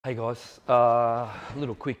Hey guys,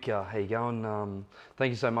 little quick, how you going? Thank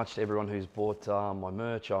you so much to everyone who's bought my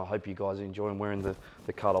merch. I hope you guys are enjoying wearing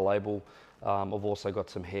the colour label. I've also got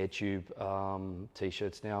some HairTube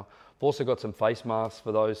t-shirts now. I've also got some face masks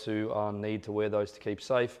for those who need to wear those to keep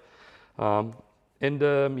safe. Yeah,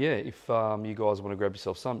 if you guys want to grab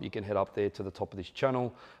yourself some, you can head up there to the top of this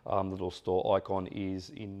channel. The little store icon is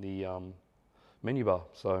in the menu bar.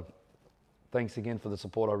 So thanks again for the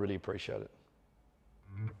support, I really appreciate it.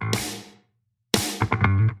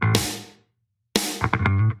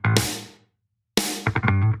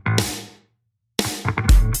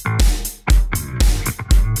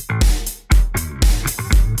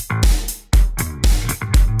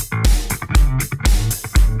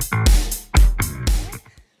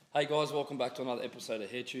 Hey guys, welcome back to another episode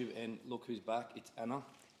of HairTube, and look who's back, it's Anna.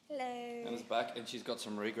 Hello. Anna's back and she's got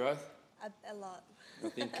some regrowth. A lot. I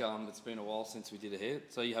think it's been a while since we did a hair,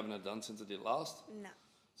 so you haven't had done since I did last? No.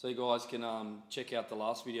 So you guys can check out the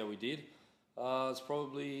last video we did. It's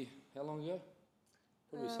probably, how long ago?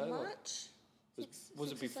 March?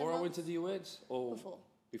 Was it before I went to the US? Or Before.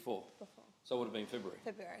 Before? Before. So it would have been February?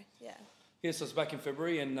 February, yeah. Yeah, so it's back in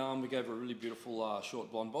February, and we gave her a really beautiful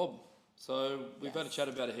short blonde bob. So we've had a chat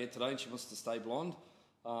about her hair today, and she wants to stay blonde.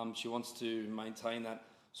 She wants to maintain that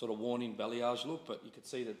sort of worn-in balayage look, but you could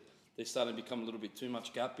see that there's starting to become a little bit too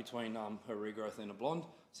much gap between her regrowth and a blonde.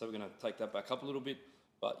 So we're going to take that back up a little bit,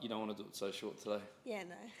 but you don't want to do it so short today. Yeah,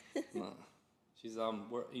 no. No. She's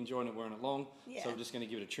we're enjoying it wearing it long, Yeah. so we're just going to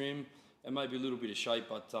give it a trim and maybe a little bit of shape.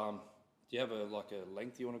 But do you have a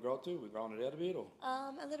length you want to grow it to? We're growing it out a bit, or?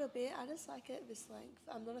 A little bit. I just like it this length.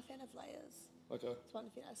 I'm not a fan of layers. Okay. It's one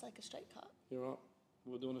thing. I just like a straight cut. You're right.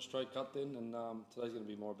 We're doing a straight cut then, and today's going to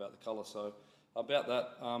be more about the colour. So about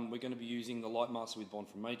that, we're going to be using the LightMaster with Bond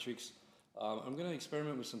from Matrix. I'm going to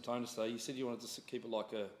experiment with some toners today. You said you wanted to keep it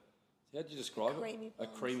like a, how did you describe it? Creamy blonde. A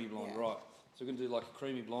creamy blonde, yeah. right. So we're going to do like a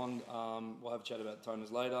creamy blonde. We'll have a chat about toners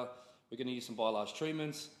later. We're going to use some Biolage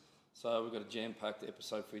treatments. So we've got a jam-packed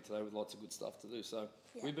episode for you today with lots of good stuff to do. So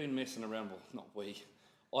we've been messing around, well, not we.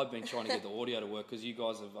 I've been trying to get the audio to work because you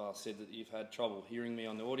guys have said that you've had trouble hearing me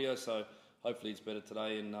on the audio. So hopefully it's better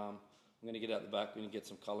today. And I'm going to get out the back. We're going to get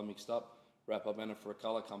some colour mixed up. Wrap up Anna for a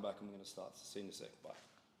colour. Come back and we're going to start. So see you in a sec. Bye.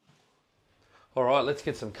 All right, let's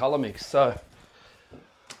get some colour mix. So,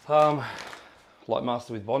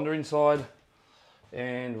 LightMaster with Bonder inside,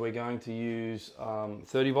 and we're going to use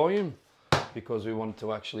 30 volume because we want it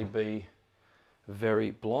to actually be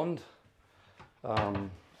very blonde.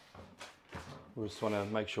 We just want to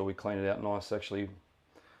make sure we clean it out nice. Actually,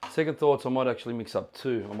 second thoughts, I might actually mix up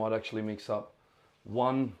two. I might actually mix up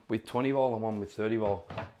one with 20 vol and one with 30 vol.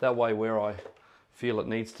 That way, where I feel it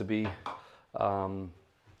needs to be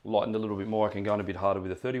lightened a little bit more, I can go in a bit harder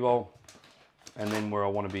with a 30 volt, and then where I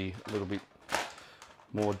want to be a little bit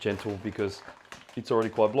more gentle because it's already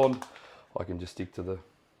quite blonde, I can just stick to the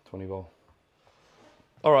 20 volt.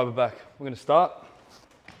 All right, we're back. We're going to start,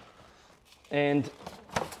 and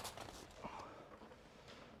I'm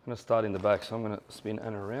going to start in the back, so I'm going to spin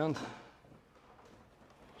Anna around.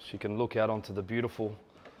 She can look out onto the beautiful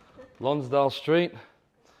Lonsdale Street.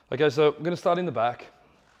 Okay, so I'm going to start in the back.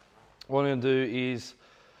 What I'm going to do is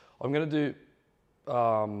I'm going to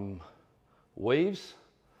do weaves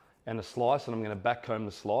and a slice, and I'm going to back comb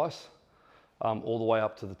the slice all the way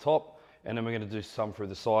up to the top, and then we're going to do some through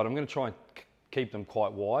the side. I'm going to try and keep them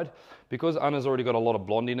quite wide. Because Anna's already got a lot of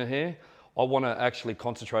blonde in her hair, I want to actually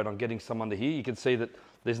concentrate on getting some under here. You can see that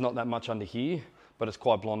there's not that much under here, but it's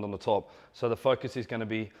quite blonde on the top. So the focus is going to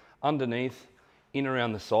be underneath, in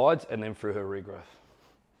around the sides, and then through her regrowth.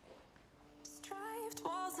 Striped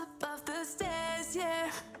walls above the stairs,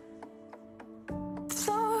 yeah.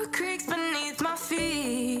 Floor creaks beneath my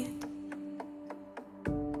feet.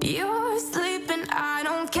 You're sleeping, I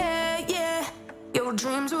don't care, yeah. Your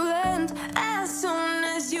dreams will end as soon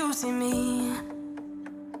as you see me.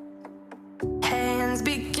 Hands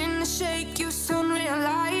begin to shake, you soon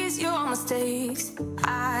realize your mistakes.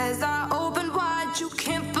 Eyes are open wide, you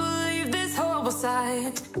can't believe this horrible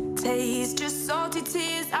sight. Taste your salty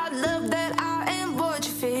tears, I love that I am what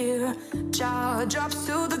you fear. Jaw drops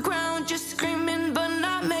to the ground, you're screaming but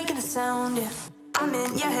not making a sound, yeah. I'm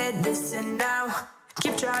in your head this and now,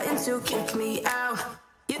 keep trying to kick me out.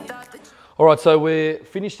 You thought that. All right, so we're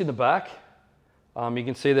finished in the back. You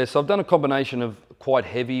can see there, so I've done a combination of quite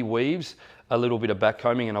heavy weaves, a little bit of back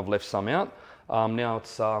combing, and I've left some out. Now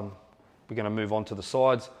it's, we're going to move on to the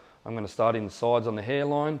sides. I'm going to start in the sides on the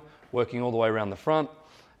hairline, working all the way around the front,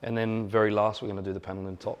 and then very last we're going to do the panel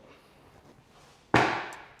in top.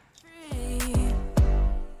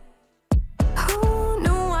 Who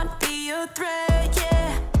knew I'd be a threat,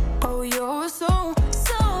 yeah. Oh, you're so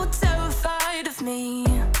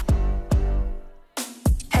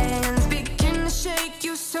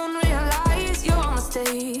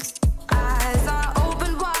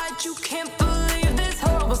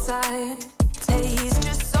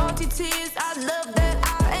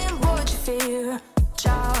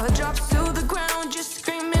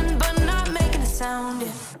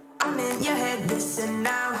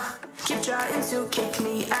trying to kick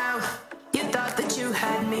me out. You thought that you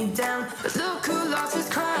had me down, but look who lost his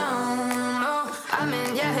crown. Oh, I'm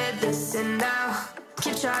in your head, listen now.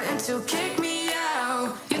 Keep trying to kick me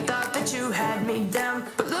out. You thought that you had me down,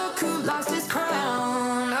 but look who lost his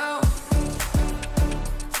crown. Oh,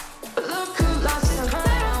 but look who lost his crown.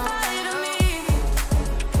 Terrified of me.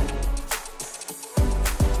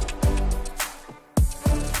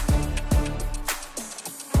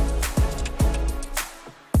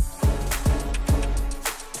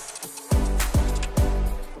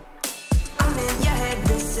 I'm in your head,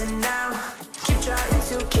 listen now. Keep trying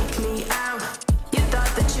to kick me out. You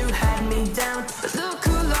thought that you had me down, but look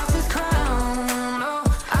who lost his crown. Oh,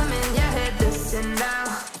 I'm in your head, listen now.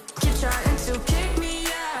 Keep trying to kick me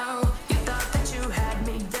out. You thought that you had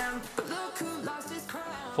me down, but look who lost his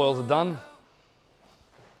crown. Foils are done.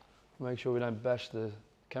 Make sure we don't bash the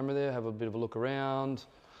camera there, have a bit of a look around.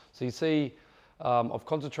 So you see, I've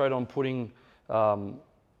concentrated on putting,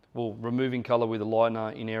 removing color with a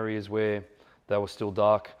lightener in areas where they were still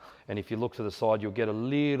dark. And if you look to the side, you'll get a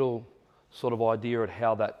little sort of idea of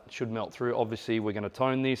how that should melt through. Obviously, we're going to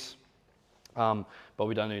tone this, but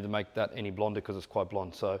we don't need to make that any blonder because it's quite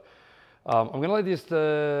blonde. So I'm going to let this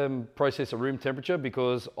process at room temperature,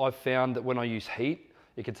 because I've found that when I use heat,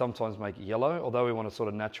 it can sometimes make it yellow, although we want a sort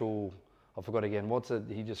of natural, I forgot again, what's it,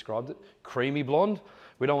 he described it? Creamy blonde.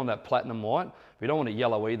 We don't want that platinum white. We don't want it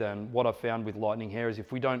yellow either. And what I've found with lightening hair is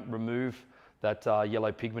if we don't remove that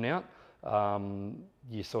yellow pigment out,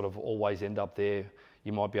 you sort of always end up there.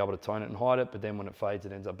 You might be able to tone it and hide it, but then when it fades,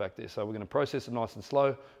 it ends up back there. So we're going to process it nice and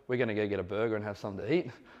slow. We're going to go get a burger and have something to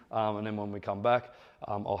eat. And then when we come back,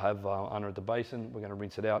 I'll have under at the basin. We're going to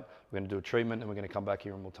rinse it out. We're going to do a treatment, and we're going to come back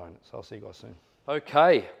here and we'll tone it. So I'll see you guys soon.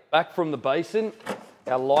 Okay, back from the basin.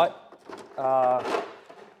 Our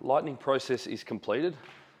lightening process is completed.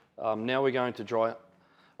 Now we're going to dry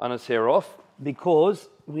Anna's hair off, because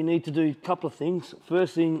we need to do a couple of things.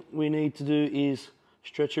 First thing we need to do is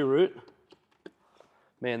stretch her root.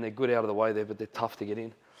 Man, they're good out of the way there, but they're tough to get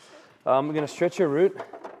in. We're going to stretch her root,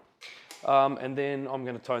 and then I'm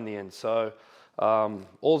going to tone the ends. So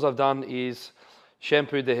all I've done is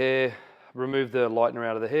shampooed the hair, removed the lightener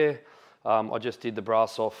out of the hair. I just did the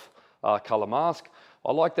brass off color mask.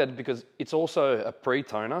 I like that because it's also a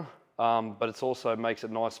pre-toner, but it also makes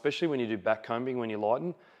it nice, especially when you do back combing. When you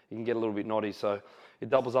lighten, you can get a little bit knotty. So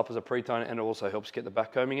it doubles up as a pre-toner, and it also helps get the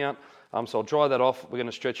back combing out. So I'll dry that off. We're going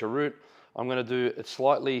to stretch a root. I'm going to do a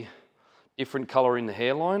slightly different color in the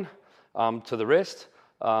hairline to the rest.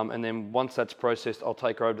 And then once that's processed, I'll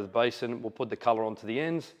take her over to the basin. We'll put the color onto the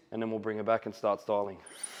ends, and then we'll bring her back and start styling.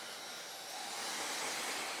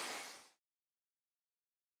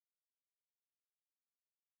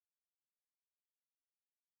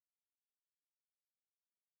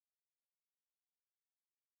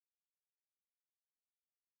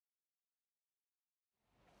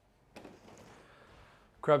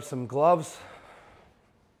 Grab some gloves.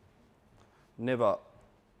 Never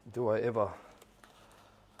do I ever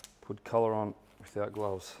put color on without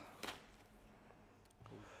gloves.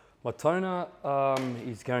 My toner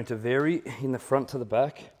is going to vary in the front to the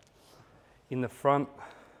back. In the front,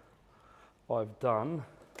 I've done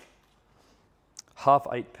half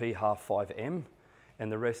 8p, half 5m,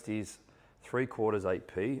 and the rest is 3/4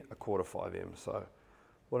 8p, 1/4 5m. So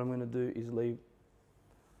what I'm going to do is leave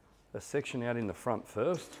a section out in the front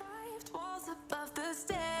first. Walls above the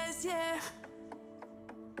stairs, yeah.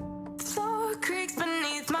 Floor creaks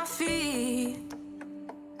beneath my feet.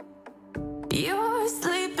 You're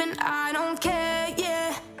sleeping, I don't care,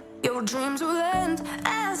 yeah. Your dreams will end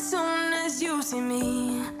as soon as you see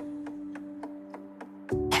me.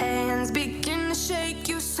 Hands begin to shake,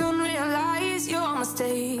 you soon realize your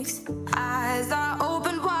mistakes. Eyes are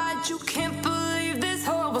open wide, you can't believe this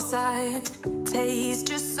horrible sight. Taste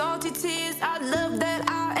just salty tears, I love that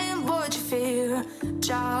I am what you fear.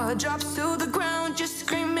 Jaw drops to the ground, you're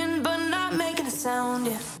screaming but not making a sound,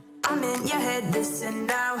 yeah. I'm in your head, listen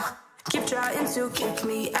now. Keep trying to kick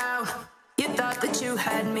me out. You thought that you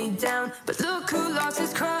had me down, but look who lost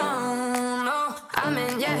his crown. Oh, I'm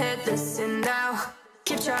in your head, listen now.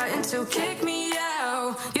 Keep trying to kick me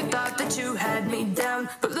out. You thought that you had me down,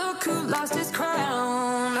 but look who lost his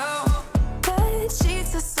crown. Oh, bed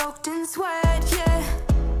sheets are soaked in sweat, yeah.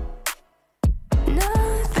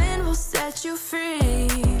 Nothing will set you free.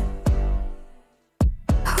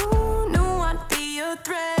 Who knew I'd be a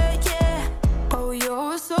threat, yeah. Oh,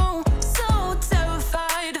 you're so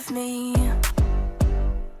terrified of me.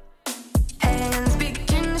 Hands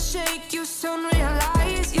begin to shake, you soon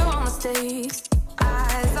realize your mistakes.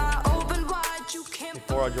 Eyes are open wide, you can't.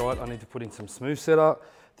 Before I dry it, I need to put in some smooth setter.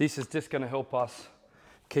 This is just going to help us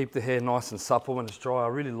keep the hair nice and supple when it's dry. I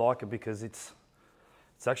really like it because it's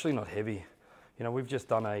actually not heavy. You know, we've just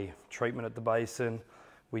done a treatment at the basin.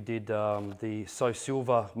 We did the So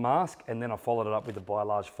Silver mask, and then I followed it up with the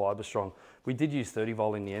Biolage Fiber Strong. We did use 30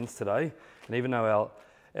 volt in the ends today, and even though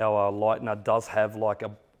our lightener does have like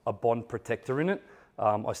a bond protector in it,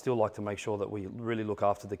 I still like to make sure that we really look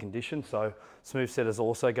after the condition. So Smooth Set is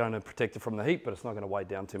also going to protect it from the heat, but it's not going to weigh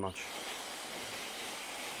down too much.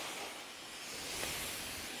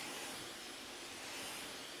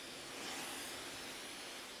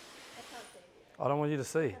 I don't want you to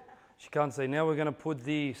see. She can't see. Now we're going to put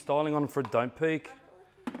the styling on for Don't Peek.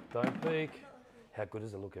 Don't peek. How good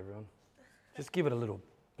does it look, everyone? Just give it a little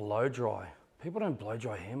blow dry. People don't blow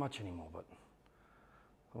dry hair much anymore, but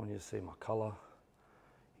I want you to see my colour.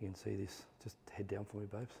 You can see this. Just head down for me,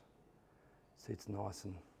 babes. See, it's nice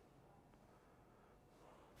and...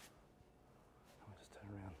 I'll just turn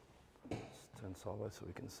around. Just turn sideways so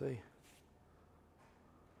we can see.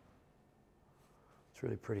 It's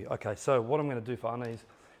really pretty. Okay, so what I'm going to do for Anna is,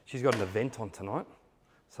 she's got an event on tonight.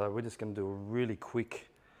 So we're just going to do a really quick,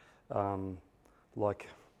 like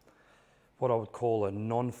what I would call a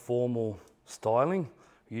non-formal styling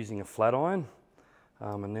using a flat iron.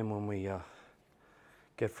 And then when we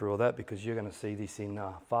get through all that, because you're going to see this in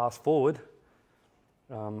fast forward,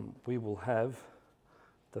 we will have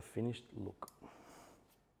the finished look.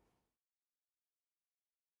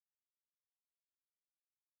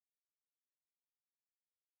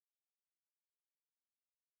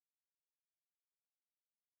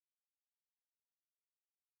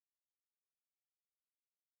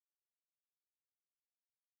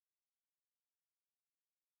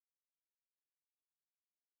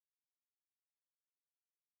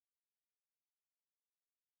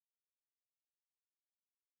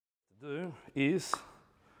 Do is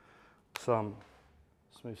some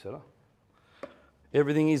smooth setter.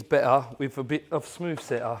 Everything is better with a bit of smooth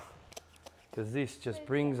setter, because this just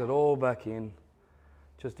brings it all back in,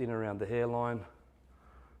 just in around the hairline.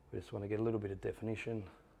 We just want to get a little bit of definition.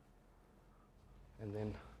 And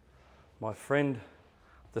then my friend,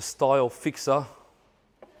 the style fixer,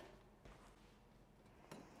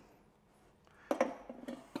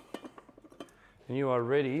 and you are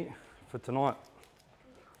ready for tonight.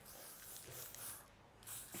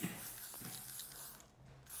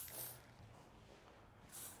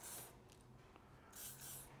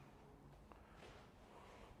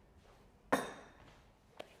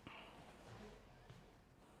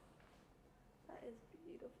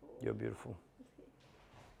 You're beautiful.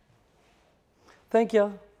 Thank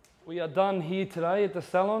you. We are done here today at the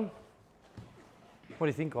salon. What do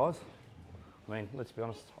you think, guys? I mean, let's be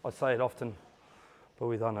honest. I say it often, but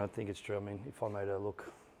with Anna, I think it's true. I mean, if I made her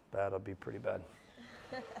look bad, I'd be pretty bad.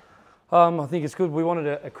 I think it's good. We wanted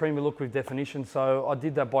a creamy look with definition, so I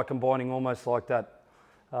did that by combining almost like that,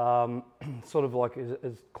 sort of like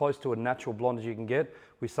as close to a natural blonde as you can get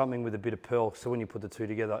with something with a bit of pearl. So when you put the two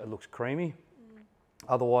together, it looks creamy.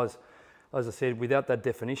 Otherwise, as I said, without that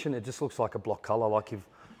definition, it just looks like a block colour, like you've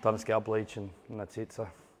done a scalp bleach and that's it. So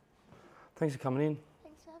thanks for coming in.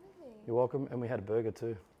 Thanks for having me. You're welcome. And we had a burger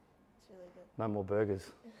too. It's really good. No more burgers.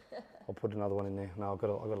 I'll put another one in there. No, I've got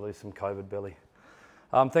to lose some COVID belly.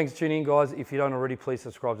 Thanks for tuning in, guys. If you don't already, please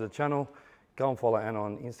subscribe to the channel. Go and follow Anna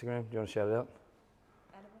on Instagram. Do you want to shout it out?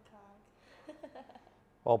 Adam Ciaccia.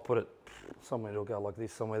 I'll put it somewhere. It'll go like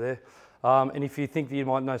this, somewhere there. And if you think that you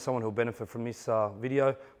might know someone who'll benefit from this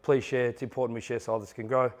video, please share. It's important we share so others can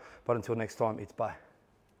grow. But until next time, it's bye.